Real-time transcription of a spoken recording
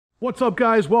What's up,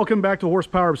 guys? Welcome back to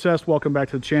Horsepower Obsessed. Welcome back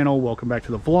to the channel. Welcome back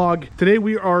to the vlog. Today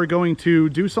we are going to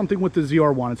do something with the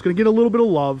ZR1. It's going to get a little bit of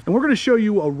love, and we're going to show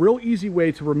you a real easy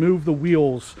way to remove the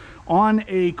wheels on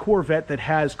a Corvette that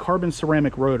has carbon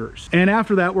ceramic rotors. And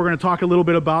after that, we're going to talk a little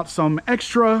bit about some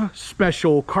extra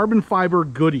special carbon fiber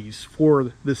goodies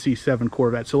for the C7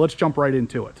 Corvette. So let's jump right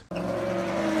into it.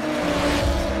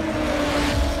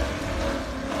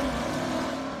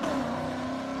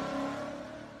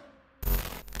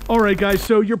 All right, guys,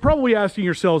 so you're probably asking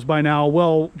yourselves by now,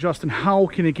 well, Justin, how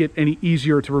can it get any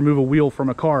easier to remove a wheel from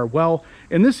a car? Well,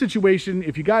 in this situation,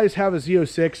 if you guys have a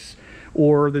Z06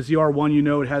 or the ZR1, you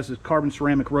know it has the carbon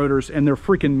ceramic rotors, and they're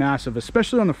freaking massive,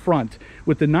 especially on the front.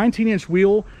 With the 19-inch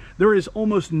wheel, there is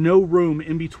almost no room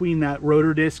in between that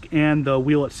rotor disc and the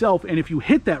wheel itself, and if you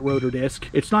hit that rotor disc,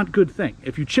 it's not a good thing.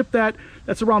 If you chip that,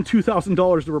 that's around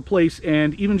 $2,000 to replace,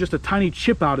 and even just a tiny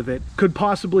chip out of it could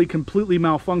possibly completely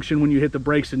malfunction when you hit the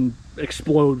brakes and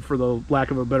explode, for the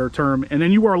lack of a better term, and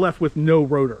then you are left with no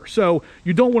rotor. So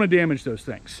you don't want to damage those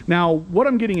things. Now, what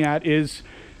I'm getting at is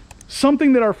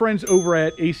something that our friends over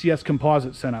at ACS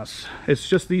Composites sent us. It's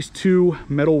just these two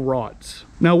metal rods.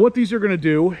 Now, what these are going to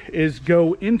do is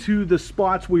go into the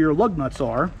spots where your lug nuts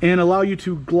are and allow you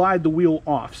to glide the wheel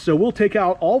off. So we'll take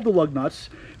out all the lug nuts,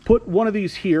 put one of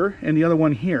these here and the other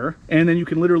one here, and then you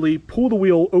can literally pull the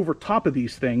wheel over top of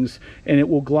these things and it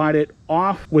will glide it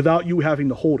off without you having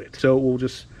to hold it. So it will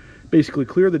just basically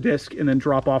clear the disc and then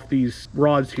drop off these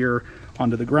rods here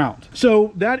onto the ground.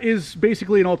 So that is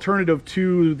basically an alternative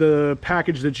to the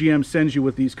package that GM sends you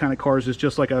with these kind of cars. Is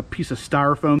just like a piece of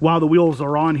styrofoam. While the wheels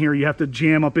are on here, you have to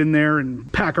jam up in there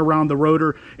and pack around the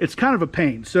rotor. It's kind of a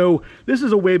pain. So this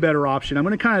is a way better option. I'm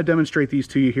going to kind of demonstrate these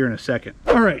to you here in a second.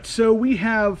 All right, so we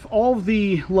have all of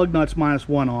the lug nuts minus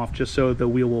one off, just so the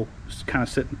wheel will kind of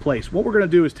sit in place. What we're going to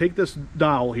do is take this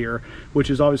dowel here, which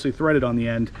is obviously threaded on the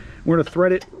end. We're going to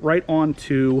thread it right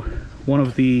onto one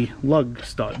of the lug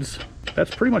studs.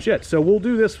 That's pretty much it. So we'll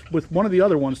do this with one of the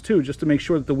other ones too, just to make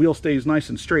sure that the wheel stays nice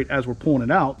and straight as we're pulling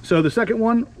it out. So the second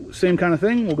one, same kind of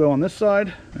thing. We'll go on this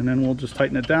side and then we'll just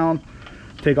tighten it down,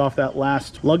 take off that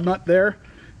last lug nut there,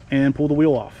 and pull the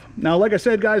wheel off. Now, like I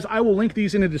said, guys, I will link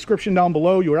these in the description down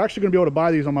below. You're actually going to be able to buy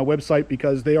these on my website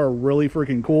because they are really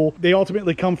freaking cool. They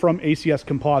ultimately come from ACS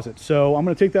Composites. So I'm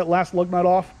going to take that last lug nut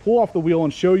off, pull off the wheel,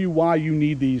 and show you why you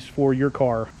need these for your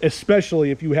car, especially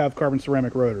if you have carbon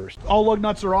ceramic rotors. All lug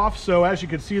nuts are off, so as you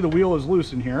can see, the wheel is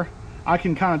loose in here. I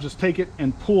can kind of just take it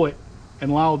and pull it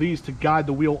and allow these to guide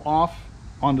the wheel off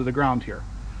onto the ground here.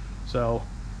 So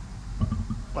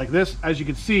like this, as you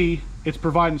can see, it's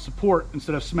providing support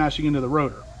instead of smashing into the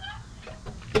rotor.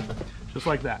 Just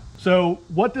like that. So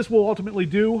what this will ultimately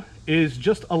do is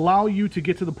just allow you to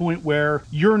get to the point where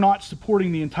you're not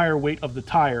supporting the entire weight of the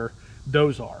tire.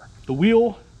 Those are. The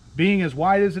wheel being as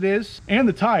wide as it is and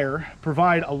the tire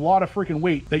provide a lot of freaking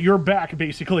weight that your back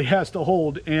basically has to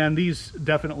hold, and these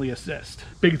definitely assist.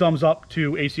 Big thumbs up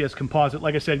to ACS Composite.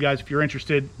 Like I said, guys, if you're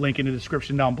interested, link in the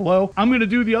description down below. I'm going to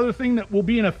do the other thing that will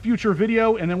be in a future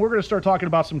video, and then we're going to start talking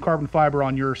about some carbon fiber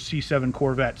on your C7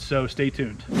 Corvette, so stay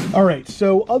tuned. All right,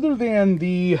 so other than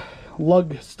the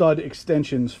lug stud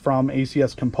extensions from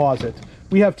ACS Composite,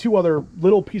 we have two other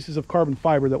little pieces of carbon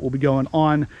fiber that will be going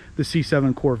on the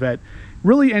C7 Corvette.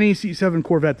 Really, any C7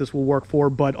 Corvette this will work for,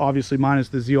 but obviously mine is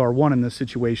the ZR1 in this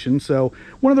situation. So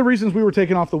one of the reasons we were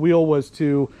taking off the wheel was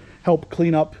to help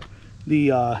clean up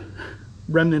the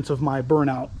remnants of my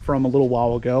burnout from a little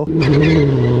while ago.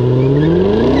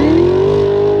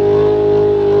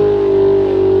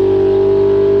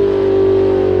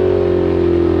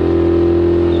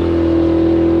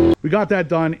 We got that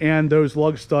done, and those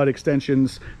lug stud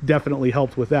extensions definitely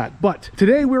helped with that. But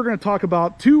today we're going to talk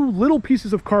about two little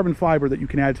pieces of carbon fiber that you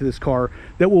can add to this car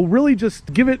that will really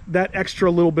just give it that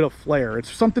extra little bit of flair. It's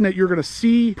something that you're going to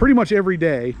see pretty much every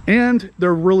day, and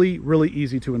they're really, really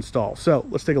easy to install. So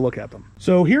let's take a look at them.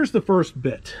 So here's the first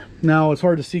bit. Now, it's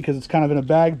hard to see because it's kind of in a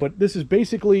bag, but this is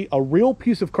basically a real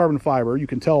piece of carbon fiber. You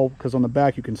can tell because on the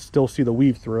back you can still see the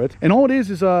weave through it. And all it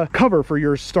is a cover for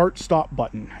your start-stop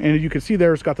button. And you can see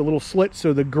there it's got the little slit,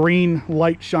 so the green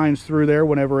light shines through there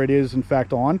whenever it is in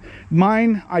fact on.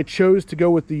 Mine, I chose to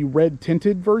go with the red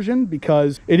tinted version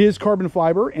because it is carbon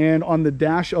fiber, and on the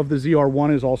dash of the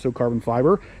ZR1 is also carbon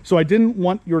fiber. So I didn't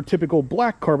want your typical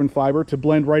black carbon fiber to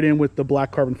blend right in with the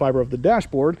black carbon fiber of the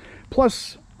dashboard.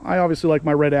 Plus, I obviously like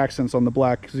my red accents on the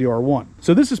black ZR1.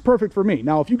 So this is perfect for me.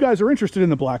 Now, if you guys are interested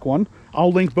in the black one,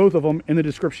 I'll link both of them in the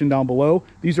description down below.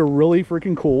 These are really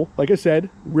freaking cool. Like I said,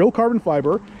 real carbon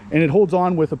fiber, and it holds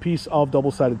on with a piece of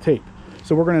double-sided tape.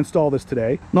 So we're going to install this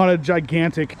today. Not a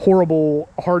gigantic, horrible,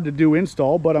 hard to do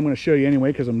install, but I'm going to show you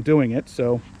anyway because I'm doing it,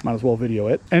 so might as well video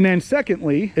it. And then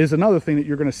secondly is another thing that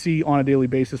you're going to see on a daily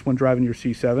basis when driving your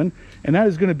C7, and that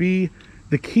is going to be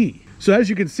the key. So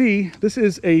as you can see, this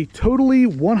is a totally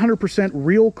 100%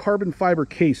 real carbon fiber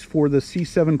case for the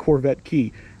C7 Corvette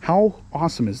key. How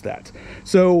awesome is that?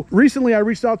 So recently I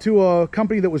reached out to a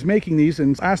company that was making these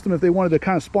and asked them if they wanted to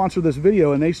kind of sponsor this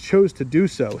video, and they chose to do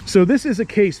so. So this is a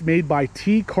case made by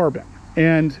T-Carbon.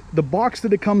 And the box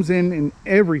that it comes in and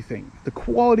everything, the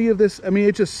quality of this, I mean,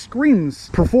 it just screams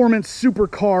performance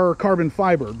supercar carbon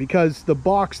fiber, because the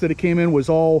box that it came in was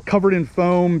all covered in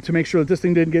foam to make sure that this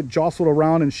thing didn't get jostled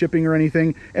around in shipping or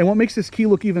anything. And what makes this key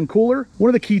look even cooler, one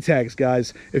of the key tags,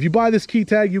 guys. If you buy this key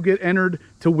tag, you get entered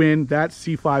to win that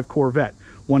C5 Corvette.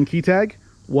 One key tag,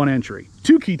 one entry.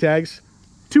 Two key tags,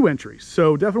 2 entries.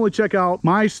 So definitely check out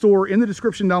my store in the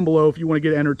description down below if you want to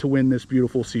get entered to win this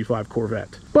beautiful C5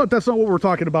 Corvette. But that's not what we're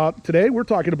talking about today. We're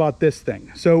talking about this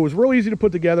thing. So it was real easy to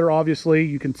put together. Obviously,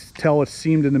 you can tell it's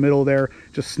seamed in the middle there,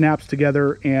 just snaps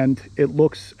together, and it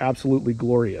looks absolutely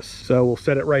glorious. So we'll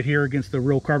set it right here against the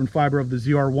real carbon fiber of the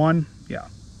ZR1. Yeah,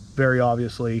 very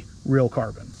obviously real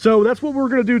carbon. So that's what we're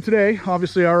going to do today.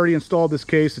 Obviously I already installed this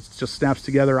case. It just snaps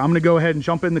together. I'm going to go ahead and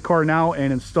jump in the car now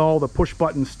and install the push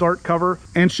button start cover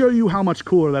and show you how much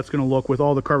cooler that's going to look with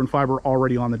all the carbon fiber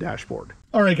already on the dashboard.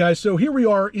 All right, guys, so here we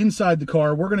are inside the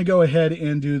car. We're going to go ahead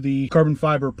and do the carbon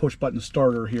fiber push button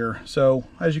starter here. So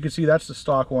as you can see, that's the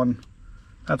stock one.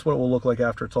 That's what it will look like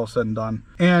after it's all said and done.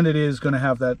 And it is going to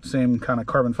have that same kind of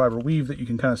carbon fiber weave that you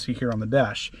can kind of see here on the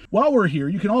dash. While we're here,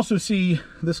 you can also see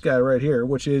this guy right here,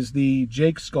 which is the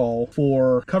Jake skull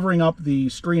for covering up the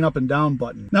screen up and down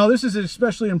button. Now, this is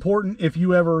especially important if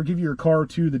you ever give your car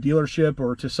to the dealership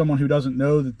or to someone who doesn't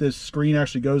know that this screen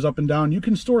actually goes up and down. You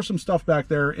can store some stuff back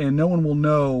there and no one will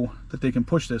know that they can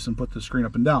push this and put the screen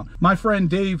up and down. My friend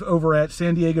Dave over at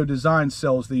San Diego Design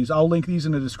sells these. I'll link these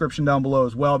in the description down below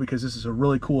as well, because this is a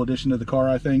really cool addition to the car,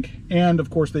 I think. And of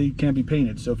course they can be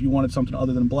painted, so if you wanted something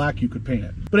other than black, you could paint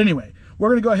it. But anyway, we're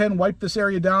going to go ahead and wipe this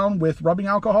area down with rubbing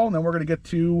alcohol, and then we're going to get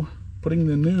to putting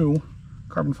the new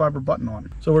carbon fiber button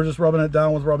on. So we're just rubbing it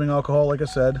down with rubbing alcohol, like I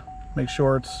said. Make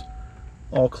sure it's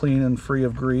all clean and free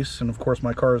of grease. And of course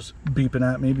my car's beeping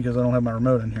at me because I don't have my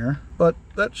remote in here, but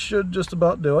that should just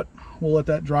about do it. We'll let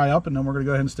that dry up and then we're going to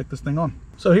go ahead and stick this thing on.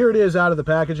 So here it is out of the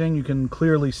packaging. You can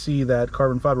clearly see that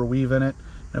carbon fiber weave in it.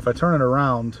 And if I turn it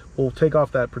around, we'll take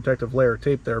off that protective layer of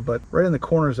tape there, but right in the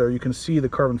corners there, you can see the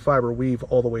carbon fiber weave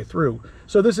all the way through.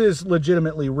 So this is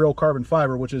legitimately real carbon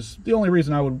fiber, which is the only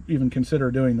reason I would even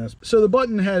consider doing this. So the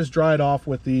button has dried off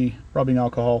with the rubbing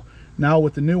alcohol. Now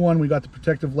with the new one, we got the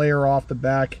protective layer off the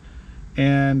back,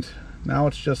 and now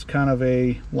it's just kind of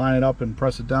a line it up and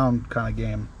press it down kind of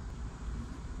game.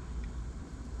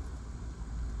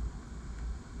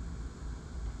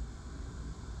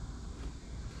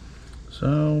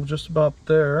 So just about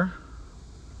there.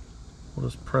 We'll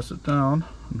just press it down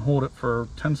and hold it for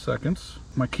 10 seconds.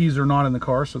 My keys are not in the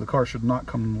car, so the car should not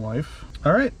come to life.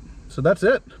 All right, so that's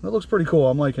it. That looks pretty cool.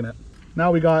 I'm liking it.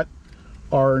 Now we got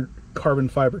our carbon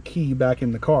fiber key back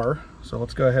in the car. So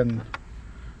let's go ahead and,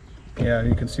 yeah,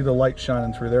 you can see the light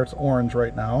shining through there. It's orange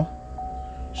right now,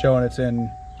 showing it's in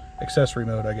accessory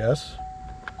mode, I guess.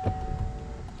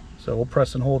 So we'll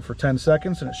press and hold for 10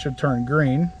 seconds and it should turn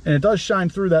green. And it does shine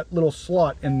through that little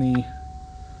slot in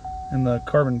the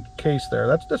carbon case there.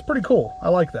 That's pretty cool. I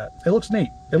like that. It looks neat.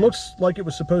 It looks like it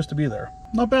was supposed to be there.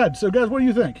 Not bad. So guys, what do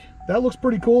you think? That looks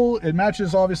pretty cool. It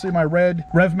matches obviously my red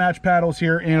rev match paddles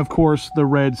here, and of course the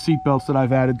red seat belts that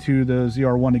I've added to the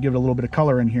ZR1 to give it a little bit of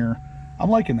color in here.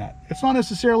 I'm liking that. It's not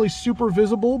necessarily super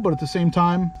visible, but at the same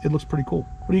time, it looks pretty cool.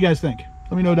 What do you guys think?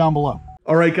 Let me know down below.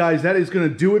 All right, guys, that is going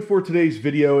to do it for today's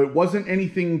video. It wasn't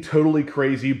anything totally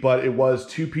crazy, but it was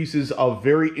 2 pieces of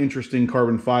very interesting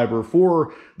carbon fiber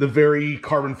for the very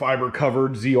carbon fiber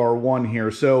covered ZR1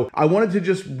 here. So I wanted to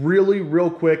just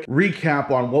real quick recap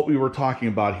on what we were talking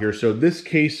about here. So this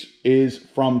case is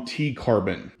from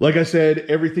T-Carbon. Like I said,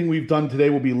 everything we've done today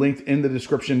will be linked in the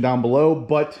description down below,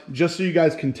 but just so you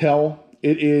guys can tell,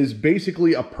 it is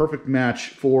basically a perfect match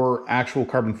for actual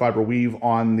carbon fiber weave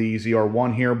on the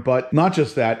ZR1 here, but not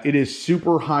just that, it is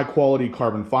super high quality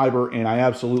carbon fiber, and I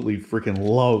absolutely freaking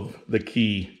love the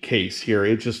key case here.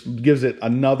 It just gives it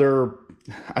another,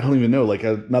 I don't even know, like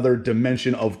another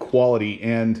dimension of quality.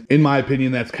 And in my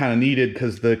opinion, that's kind of needed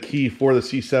because the key for the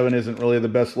C7 isn't really the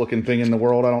best looking thing in the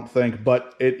world, I don't think,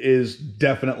 but it is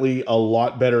definitely a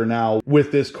lot better now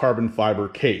with this carbon fiber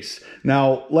case.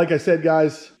 Now, like I said,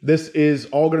 guys, this is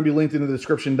all going to be linked in the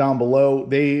description down below.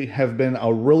 They have been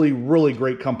a really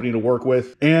great company to work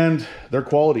with, and their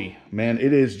quality, man,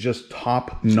 it is just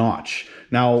top notch.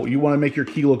 Now, you want to make your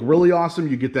key look really awesome,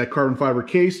 you get that carbon fiber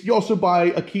case. You also buy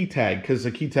a key tag, because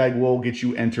a key tag will get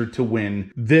you entered to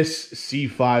win this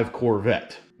C5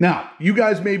 Corvette. Now, you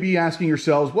guys may be asking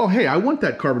yourselves, well, hey, I want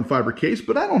that carbon fiber case,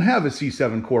 but I don't have a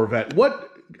C7 Corvette. What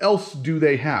else do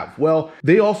they have? Well,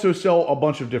 they also sell a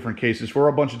bunch of different cases for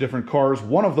a bunch of different cars,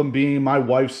 one of them being my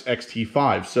wife's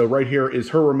XT5. So right here is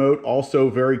her remote, also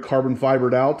very carbon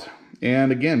fibered out.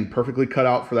 And again, perfectly cut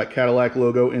out for that Cadillac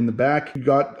logo in the back. You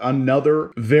got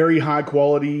another very high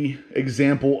quality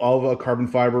example of a carbon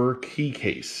fiber key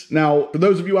case. Now, for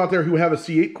those of you out there who have a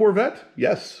C8 Corvette,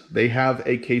 yes, they have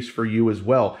a case for you as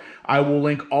well. I will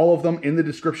link all of them in the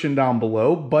description down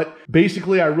below, but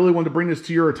basically I really wanted to bring this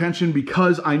to your attention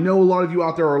because I know a lot of you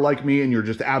out there are like me and you're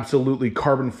just absolutely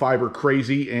carbon fiber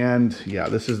crazy, and yeah,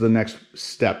 this is the next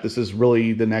step. This is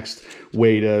really the next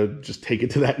way to just take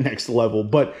it to that next level.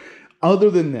 But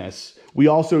other than this, we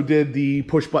also did the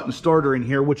push button starter in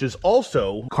here, which is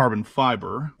also carbon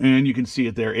fiber, and you can see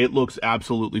it there. It looks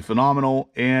absolutely phenomenal.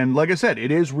 And like I said, it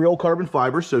is real carbon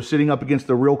fiber, so sitting up against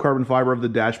the real carbon fiber of the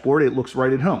dashboard, it looks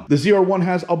right at home. The ZR1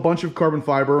 has a bunch of carbon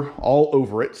fiber all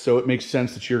over it, so it makes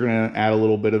sense that you're gonna add a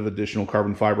little bit of additional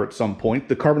carbon fiber at some point.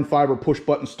 The carbon fiber push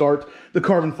button start, the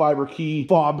carbon fiber key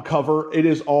fob cover, it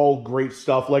is all great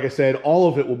stuff. Like I said, all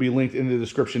of it will be linked in the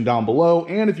description down below.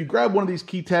 And if you grab one of these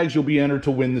key tags, you'll be entered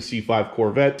to win the C5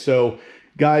 Corvette. So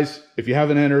guys, if you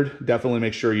haven't entered, definitely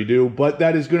make sure you do. But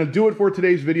that is going to do it for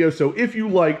today's video. So if you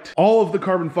liked all of the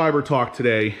carbon fiber talk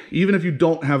today, even if you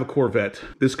don't have a Corvette,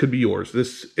 this could be yours.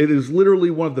 It is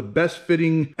literally one of the best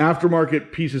fitting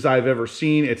aftermarket pieces I've ever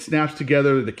seen. It snaps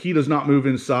together. The key does not move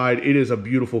inside. It is a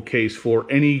beautiful case for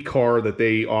any car that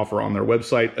they offer on their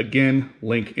website. Again,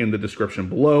 link in the description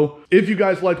below. If you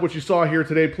guys liked what you saw here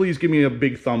today, please give me a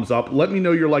big thumbs up. Let me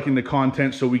know you're liking the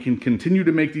content so we can continue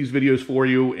to make these videos for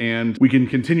you, and we can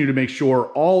continue to make sure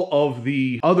all of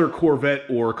the other Corvette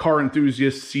or car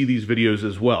enthusiasts see these videos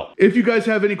as well. If you guys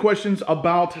have any questions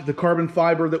about the carbon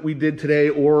fiber that we did today,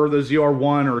 or the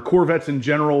ZR1 or Corvettes in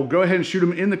general, go ahead and shoot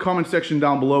them in the comment section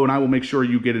down below and I will make sure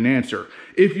you get an answer.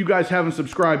 If you guys haven't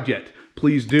subscribed yet,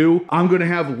 please do. I'm going to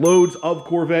have loads of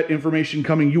Corvette information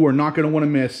coming you are not going to want to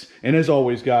miss. And as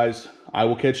always, guys, I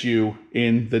will catch you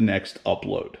in the next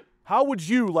upload. How would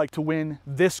you like to win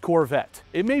this Corvette?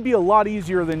 It may be a lot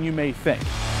easier than you may think.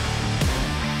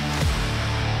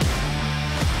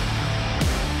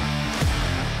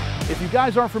 If you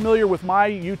guys aren't familiar with my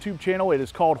YouTube channel, it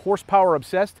is called Horsepower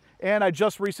Obsessed, and I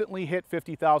just recently hit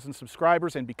 50,000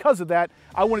 subscribers, and because of that,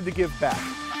 I wanted to give back.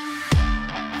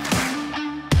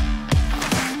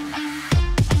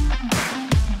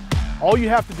 All you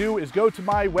have to do is go to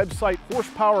my website,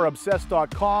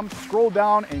 horsepowerobsessed.com, scroll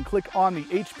down and click on the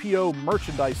HPO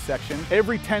merchandise section.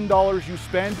 Every $10 you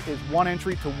spend is one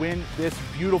entry to win this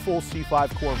beautiful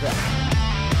C5 Corvette.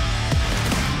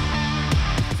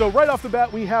 So right off the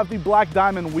bat, we have the black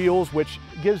diamond wheels, which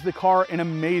gives the car an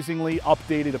amazingly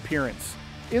updated appearance.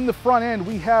 In the front end,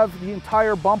 we have the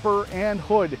entire bumper and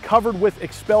hood covered with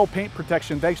XPEL paint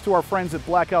protection thanks to our friends at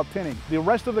Blackout Tinting. The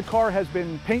rest of the car has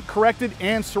been paint corrected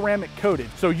and ceramic coated.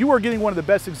 So you are getting one of the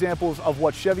best examples of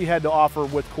what Chevy had to offer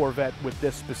with Corvette with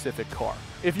this specific car.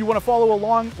 If you want to follow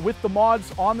along with the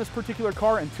mods on this particular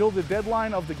car until the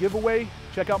deadline of the giveaway,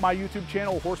 check out my YouTube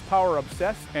channel, Horsepower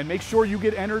Obsessed, and make sure you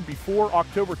get entered before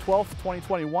October 12th,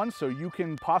 2021 so you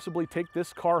can possibly take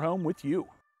this car home with you.